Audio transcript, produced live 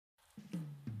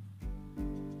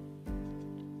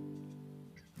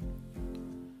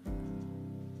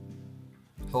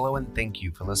Hello and thank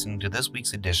you for listening to this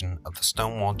week's edition of the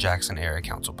Stonewall Jackson Area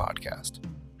Council podcast.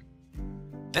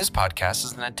 This podcast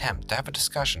is an attempt to have a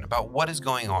discussion about what is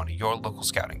going on in your local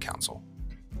scouting council.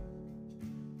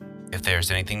 If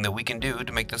there's anything that we can do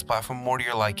to make this platform more to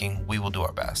your liking, we will do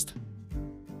our best.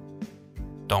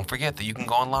 Don't forget that you can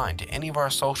go online to any of our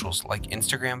socials like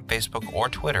Instagram, Facebook, or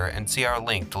Twitter and see our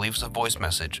link to leave us a voice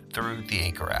message through the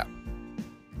Anchor app.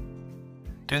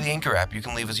 Through the Anchor app, you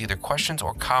can leave us either questions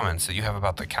or comments that you have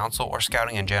about the council or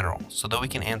scouting in general, so that we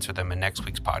can answer them in next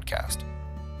week's podcast.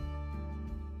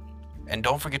 And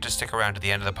don't forget to stick around to the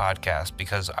end of the podcast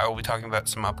because I will be talking about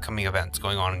some upcoming events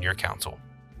going on in your council.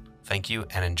 Thank you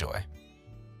and enjoy.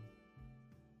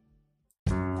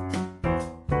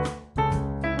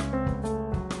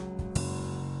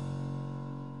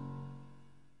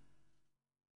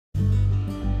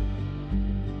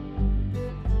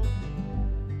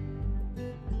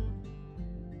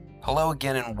 Hello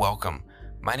again and welcome.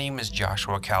 My name is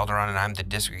Joshua Calderon and I'm the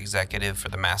District Executive for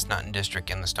the Massanutten District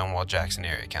in the Stonewall Jackson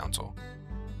Area Council.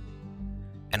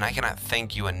 And I cannot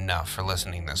thank you enough for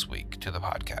listening this week to the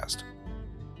podcast.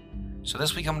 So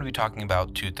this week I'm going to be talking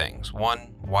about two things.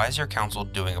 One, why is your council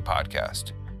doing a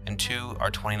podcast? And two,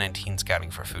 our 2019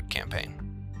 Scouting for Food campaign.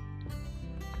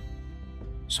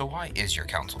 So why is your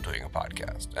council doing a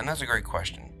podcast? And that's a great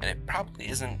question. And it probably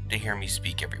isn't to hear me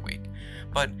speak every week,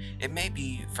 but it may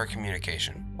be for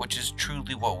communication, which is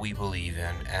truly what we believe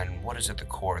in and what is at the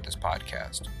core of this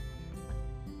podcast.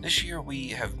 This year we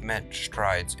have met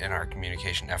strides in our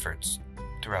communication efforts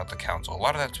throughout the council. A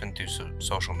lot of that's been through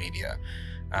social media,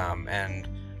 and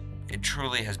it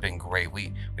truly has been great.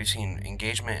 We've seen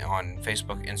engagement on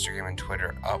Facebook, Instagram, and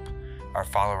Twitter up. Our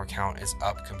follower count is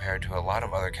up compared to a lot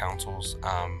of other councils.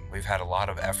 We've had a lot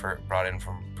of effort brought in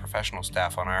from professional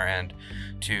staff on our end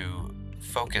to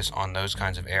focus on those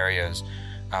kinds of areas.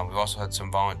 We've also had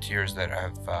some volunteers that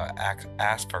have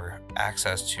asked for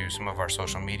access to some of our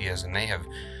social medias, and they have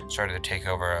started to take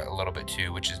over a little bit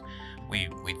too, which is we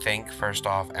thank first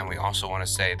off, and we also want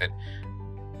to say that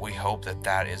we hope that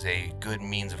that is a good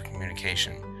means of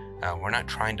communication. We're not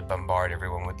trying to bombard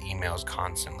everyone with emails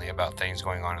constantly about things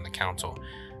going on in the council.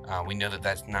 We know that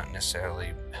that's not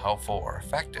necessarily helpful or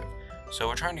effective. So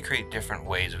we're trying to create different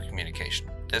ways of communication,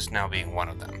 this now being one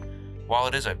of them. While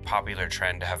it is a popular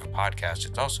trend to have a podcast,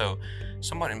 it's also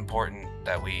somewhat important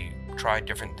that we try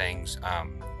different things,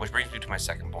 which brings me to my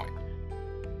second point.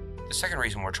 The second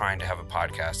reason we're trying to have a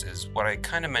podcast is what I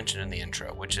kind of mentioned in the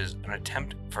intro, which is an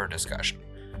attempt for a discussion.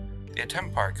 The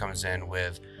attempt part comes in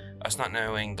with us not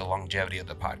knowing the longevity of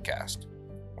the podcast.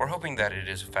 We're hoping that it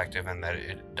is effective and that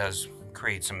it does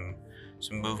create some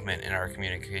movement in our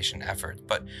communication efforts,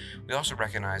 but we also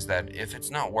recognize that if it's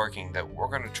not working, that we're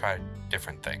going to try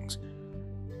different things.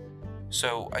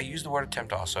 So I use the word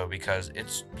attempt also because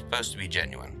it's supposed to be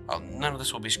genuine. None of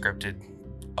this will be scripted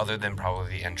other than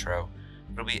probably the intro.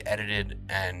 It'll be edited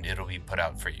and it'll be put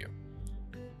out for you.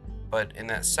 But in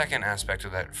that second aspect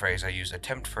of that phrase, I use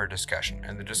attempt for a discussion.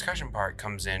 And the discussion part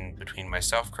comes in between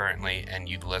myself currently and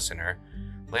you, the listener.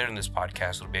 Later in this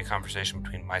podcast, it'll be a conversation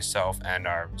between myself and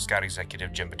our Scout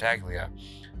Executive, Jim Battaglia,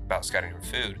 about scouting for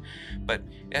food. But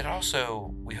it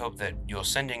also, we hope that you'll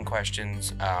send in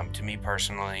questions to me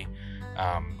personally,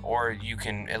 or you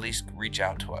can at least reach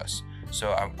out to us. So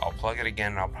I'll plug it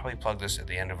again, and I'll probably plug this at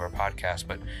the end of our podcast,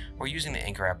 but we're using the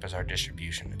Anchor app as our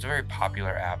distribution. It's a very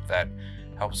popular app that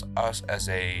helps us as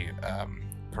a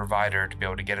provider to be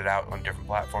able to get it out on different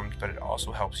platforms, but it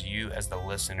also helps you as the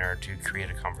listener to create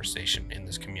a conversation in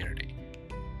this community.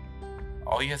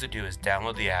 All you have to do is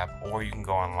download the app, or you can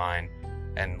go online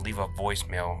and leave a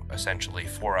voicemail essentially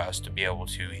for us to be able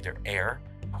to either air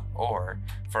or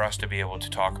for us to be able to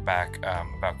talk back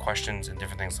about questions and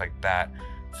different things like that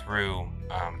through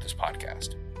this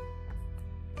podcast.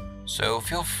 So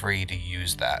feel free to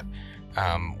use that.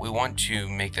 We want to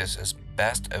make this as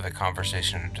best of a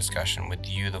conversation or discussion with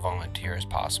you, the volunteer, as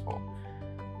possible.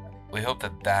 We hope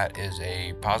that that is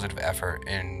a positive effort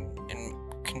in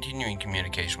continuing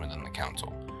communication within the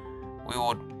council.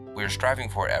 We're striving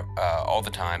for it all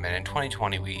the time, and in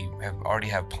 2020 we already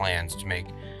have plans to make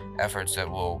efforts that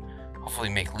will hopefully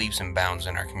make leaps and bounds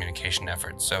in our communication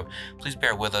efforts. So please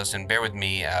bear with us and bear with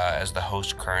me as the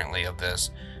host currently of this.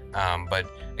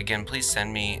 But again, please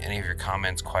send me any of your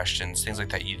comments, questions, things like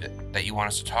that you want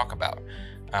us to talk about.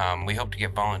 We hope to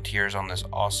get volunteers on this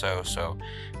also, so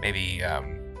maybe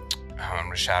I'm going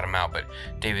to shout him out, but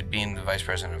David being the Vice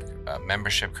President of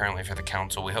Membership currently for the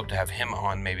Council, we hope to have him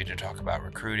on maybe to talk about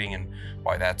recruiting and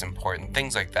why that's important,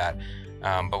 things like that.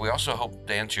 But we also hope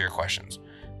to answer your questions.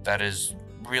 That is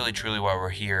really, truly why we're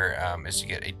here, is to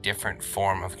get a different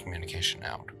form of communication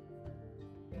out.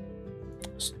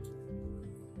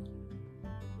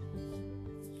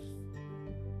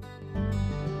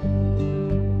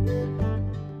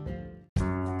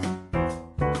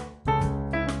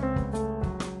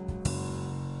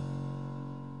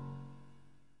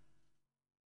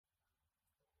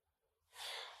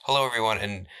 Hello, everyone.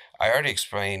 And I already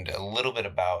explained a little bit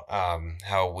about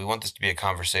how we want this to be a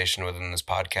conversation within this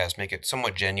podcast, make it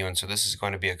somewhat genuine. So, this is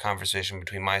going to be a conversation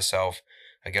between myself.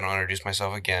 Again, I'll introduce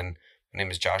myself again. My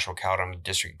name is Joshua Cowd. I'm the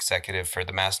district executive for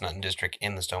the Massanutten District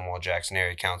in the Stonewall Jackson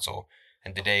Area Council.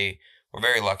 And today, we're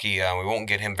very lucky. We won't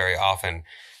get him very often.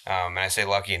 And I say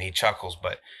lucky, and he chuckles,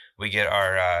 but we get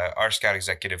our scout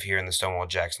executive here in the Stonewall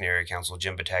Jackson Area Council,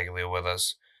 Jim Battaglia, with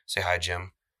us. Say hi,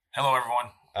 Jim. Hello,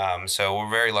 everyone. So we're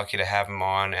very lucky to have him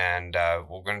on, and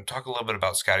we're going to talk a little bit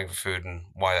about scouting for food and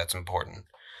why that's important.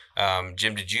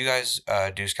 Jim, did you guys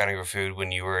do scouting for food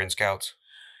when you were in Scouts?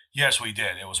 Yes, we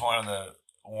did. It was one of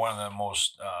the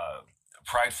most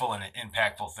prideful and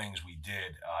impactful things we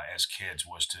did as kids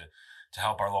was to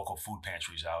help our local food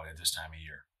pantries out at this time of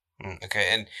year. Okay,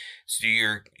 and so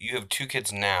you have two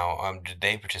kids now. Did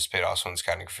they participate also in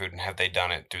scouting for food, and have they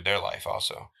done it through their life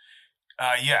also?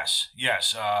 Yes,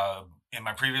 yes. In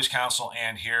my previous council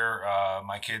and here,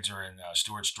 my kids are in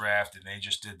Stewart's draft, and they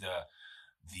just did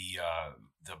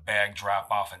the bag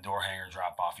drop off and door hanger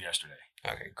drop off yesterday.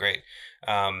 Okay, great.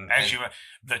 Actually,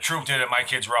 the troop did it. My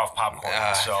kids were off popcorn,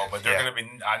 but they're yeah, going to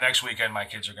be next weekend. My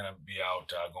kids are going to be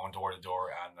out going door to door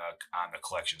on the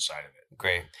collection side of it.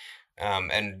 great.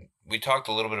 And we talked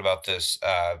a little bit about this,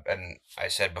 and I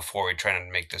said before we try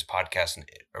to make this podcast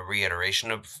a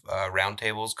reiteration of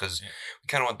roundtables because Yeah. we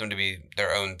kind of want them to be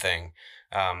their own thing.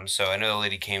 So I know the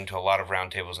lady came to a lot of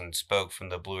roundtables and spoke from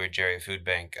the Blue Ridge Area Food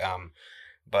Bank.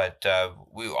 But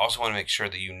we also want to make sure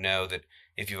that you know that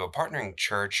if you have a partnering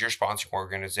church, your sponsoring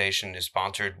organization is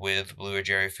sponsored with Blue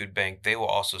Ridge Area Food Bank, they will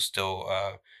also still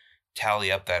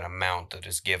tally up that amount that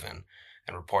is given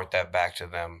and report that back to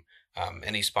them.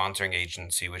 Any sponsoring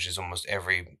agency, which is almost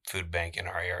every food bank in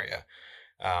our area.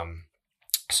 Um,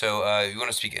 so, you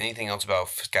want to speak anything else about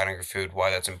scouting for food,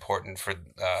 why that's important for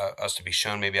us to be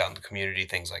shown maybe out in the community,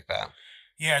 things like that?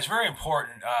 Yeah, it's very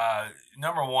important.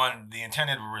 Number one, the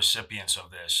intended recipients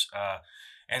of this,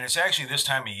 and it's actually this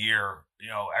time of year.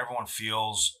 Everyone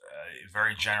feels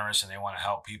very generous and they want to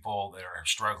help people that are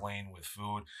struggling with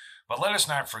food. But let us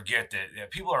not forget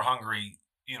that people are hungry.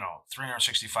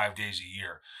 365 days a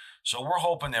year. So we're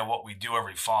hoping that what we do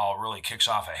every fall really kicks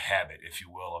off a habit, if you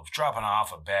will, of dropping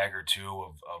off a bag or two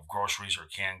of groceries or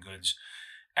canned goods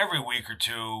every week or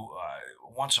two,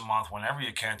 once a month, whenever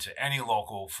you can, to any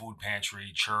local food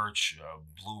pantry, church,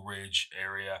 Blue Ridge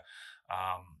area,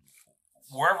 um,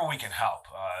 wherever we can help.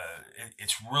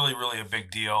 It's really, really a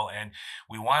big deal. And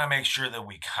we want to make sure that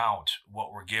we count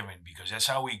what we're given because that's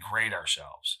how we grade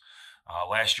ourselves.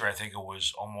 Last year, I think it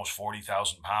was almost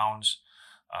 40,000 pounds.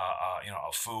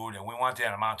 Of food, and we want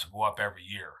that amount to go up every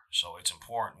year. So it's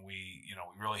important we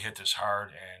really hit this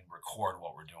hard and record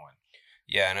what we're doing.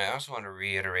 Yeah, and I also want to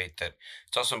reiterate that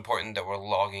it's also important that we're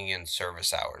logging in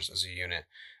service hours as a unit.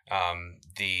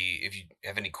 The if you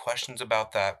have any questions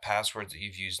about that, passwords that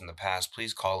you've used in the past,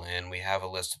 please call in. We have a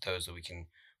list of those that we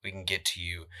can get to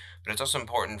you. But it's also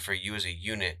important for you as a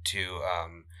unit to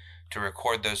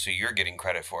record those so you're getting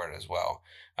credit for it as well.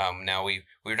 Now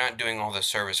we're not doing all the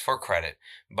service for credit,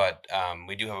 but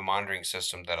we do have a monitoring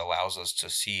system that allows us to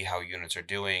see how units are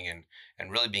doing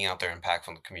and really being out there impactful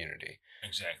in the community.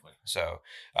 Exactly. So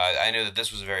I know that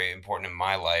this was very important in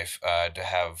my life to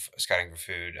have scouting for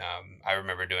food. I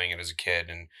remember doing it as a kid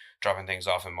and dropping things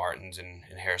off in Martin's in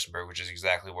Harrisonburg, which is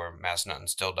exactly where Massanutten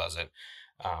still does it.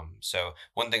 So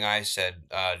one thing I said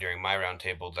during my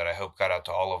roundtable that I hope got out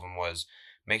to all of them was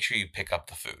make sure you pick up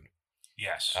the food.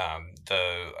 Yes.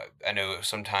 The I know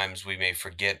sometimes we may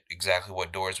forget exactly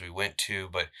what doors we went to,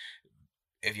 but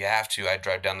if you have to, I'd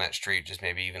drive down that street just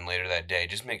maybe even later that day.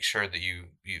 Just make sure that you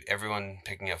everyone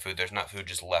picking up food. There's not food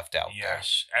just left out there.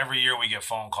 Yes. Every year we get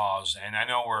phone calls, and I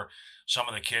know where some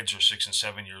of the kids are 6 and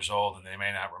 7 years old, and they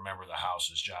may not remember the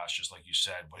houses, Josh, just like you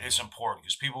said. But it's important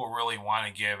because people really want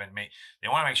to give and they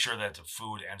want to make sure that the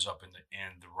food ends up in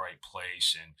the right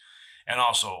place, and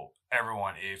also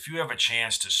everyone, if you have a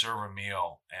chance to serve a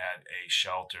meal at a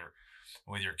shelter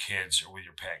with your kids or with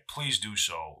your pet, please do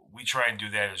so. We try and do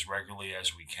that as regularly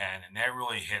as we can, and that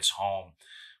really hits home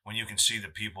when you can see the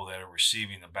people that are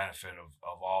receiving the benefit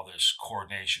of all this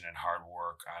coordination and hard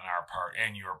work on our part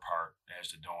and your part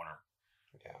as the donor.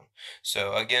 Yeah.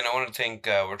 So again, I want to think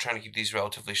we're trying to keep these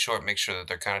relatively short, make sure that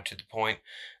they're kind of to the point.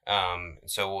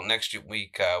 Next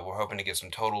week we're hoping to get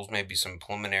some totals, maybe some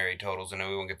preliminary totals. I know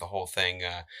we won't get the whole thing.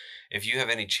 If you have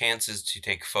any chances to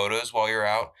take photos while you're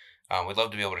out, we'd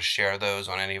love to be able to share those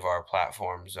on any of our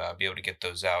platforms. Be able to get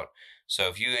those out. So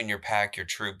if you and your pack, your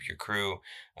troop, your crew,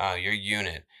 your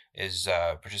unit is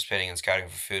participating in scouting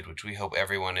for food, which we hope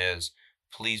everyone is,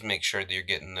 please make sure that you're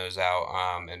getting those out,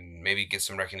 and maybe get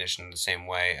some recognition in the same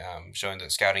way, showing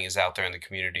that scouting is out there in the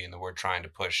community and that we're trying to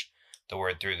push the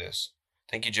word through this.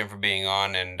 Thank you, Jim, for being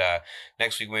on. And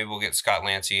next week, maybe we'll get Scott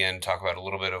Lancy and talk about a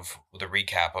little bit of the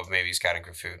recap of maybe scouting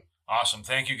for food. Awesome.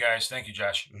 Thank you, guys. Thank you,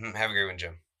 Josh. Have a great one,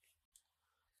 Jim.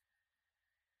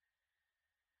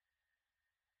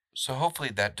 So hopefully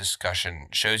that discussion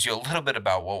shows you a little bit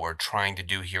about what we're trying to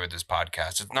do here with this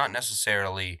podcast. It's not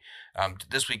necessarily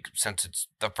this week, since it's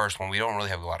the first one, we don't really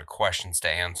have a lot of questions to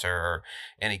answer or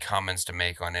any comments to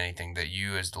make on anything that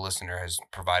you as the listener has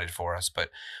provided for us. But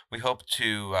we hope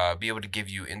to be able to give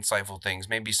you insightful things,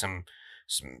 maybe some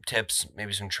tips,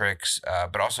 maybe some tricks,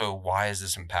 but also why is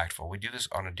this impactful? We do this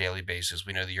on a daily basis.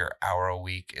 We know that your hour a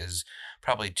week is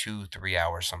probably 2-3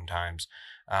 hours sometimes.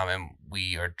 And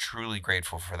we are truly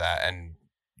grateful for that. And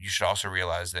you should also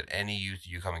realize that any youth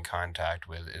you come in contact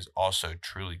with is also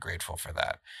truly grateful for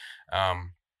that.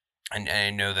 Um, and I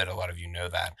know that a lot of you know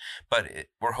that, but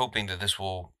we're hoping that this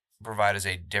will provide us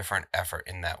a different effort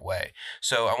in that way.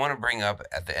 So I want to bring up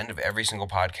at the end of every single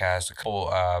podcast a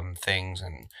couple things,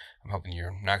 and I'm hoping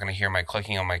you're not going to hear my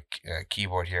clicking on my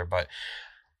keyboard here, but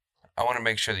I want to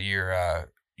make sure that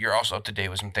you're also up to date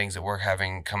with some things that we're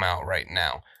having come out right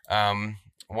now.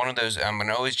 One of those, I'm going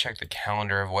to always check the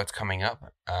calendar of what's coming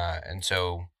up. And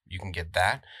so you can get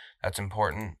that. That's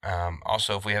important.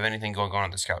 Also, if we have anything going on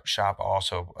at the Scout Shop, I'll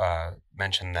also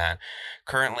mention that.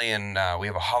 Currently, we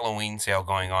have a Halloween sale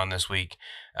going on this week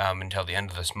until the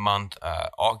end of this month.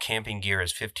 All camping gear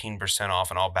is 15% off,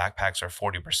 and all backpacks are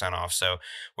 40% off. So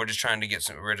we're just trying to get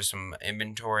rid of some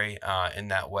inventory in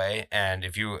that way. And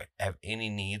if you have any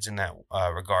needs in that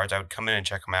regards, I would come in and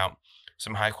check them out.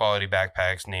 Some high quality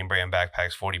backpacks, name brand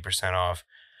backpacks, 40% off.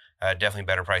 Definitely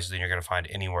better prices than you're going to find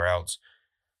anywhere else.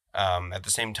 At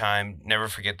the same time, never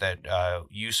forget that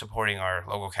you supporting our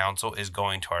local council is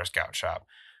going to our Scout Shop.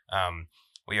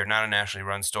 We are not a nationally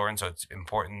run store, and so it's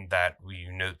important that we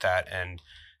note that. And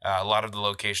a lot of the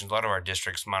locations, a lot of our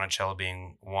districts, Monticello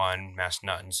being one,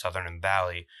 Massanutten, Southern, and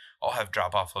Valley, all have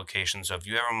drop-off locations. So if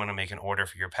you ever want to make an order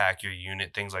for your pack, your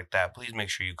unit, things like that, please make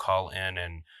sure you call in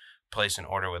and place an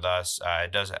order with us.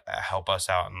 It does help us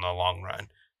out in the long run.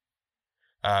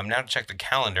 Now to check the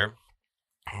calendar,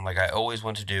 like I always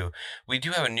want to do, we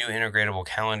do have a new integratable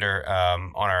calendar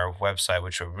on our website,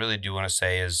 which I really do want to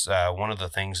say is one of the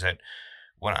things that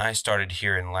when I started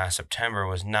here in last September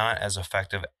was not as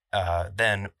effective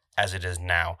then as it is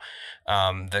now.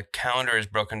 The calendar is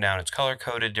broken down, it's color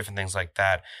coded, different things like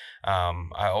that.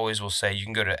 I always will say you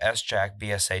can go to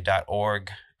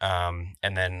sjacbsa.org.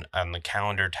 And then on the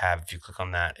calendar tab, if you click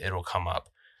on that, it'll come up.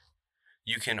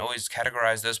 You can always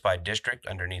categorize this by district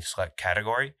underneath select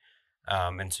category.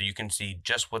 And so you can see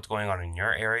just what's going on in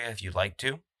your area if you'd like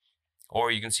to,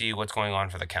 or you can see what's going on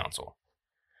for the council.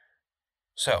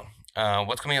 So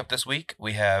what's coming up this week?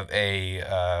 We have a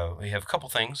couple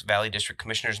things. Valley District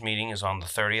Commissioners meeting is on the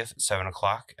 30th at 7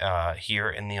 o'clock here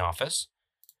in the office.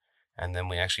 And then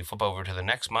we actually flip over to the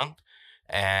next month,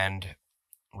 and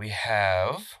we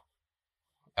have,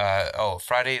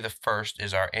 Friday the 1st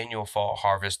is our annual fall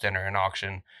harvest dinner and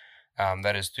auction.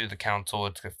 That is through the council.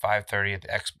 It's at 5:30 at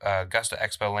the Augusta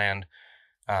Expo Land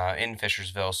in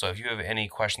Fishersville. So if you have any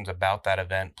questions about that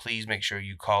event, please make sure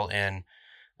you call in.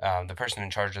 The person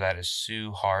in charge of that is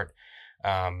Sue Hart.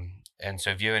 And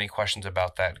so if you have any questions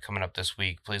about that coming up this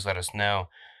week, please let us know.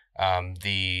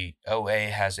 The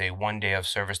OA has a 1 day of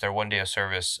service. Their 1 day of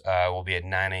service will be at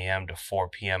 9 a.m. to 4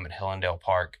 p.m. at Hillendale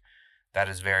Park. That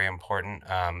is very important.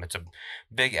 It's a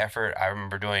big effort. I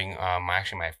remember doing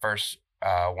actually my first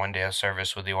 1 day of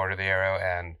service with the Order of the Arrow,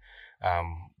 and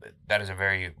that is a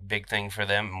very big thing for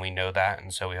them, and we know that,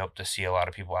 and so we hope to see a lot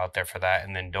of people out there for that.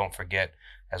 And then don't forget,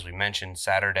 as we mentioned,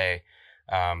 Saturday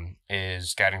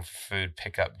is Scouting for Food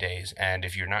pickup days, and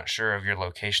if you're not sure of your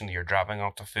location that you're dropping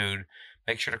off the food,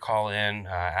 make sure to call in,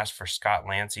 ask for Scott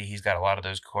Lancy. He's got a lot of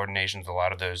those coordinations, a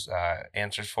lot of those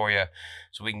answers for you,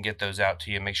 so we can get those out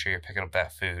to you. Make sure you're picking up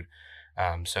that food.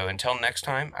 So until next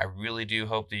time, I really do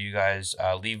hope that you guys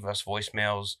leave us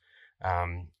voicemails.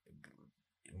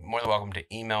 More than welcome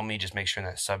to email me. Just make sure in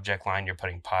that subject line you're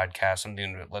putting podcast,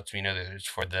 something that lets me know that it's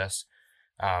for this.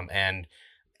 And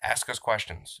ask us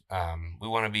questions. We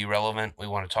want to be relevant. We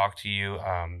want to talk to you.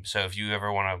 So if you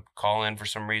ever want to call in for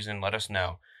some reason, let us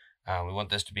know. We want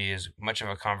this to be as much of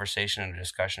a conversation and a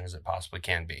discussion as it possibly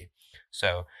can be.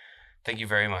 So thank you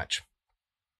very much.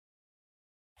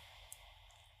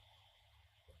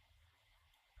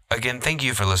 Again, thank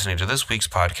you for listening to this week's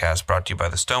podcast brought to you by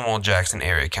the Stonewall Jackson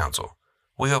Area Council.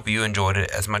 We hope you enjoyed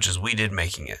it as much as we did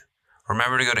making it.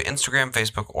 Remember to go to Instagram,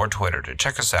 Facebook, or Twitter to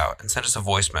check us out and send us a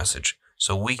voice message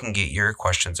so we can get your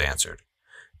questions answered.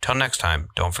 Till next time,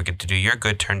 don't forget to do your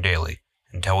good turn daily.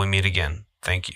 Until we meet again, thank you.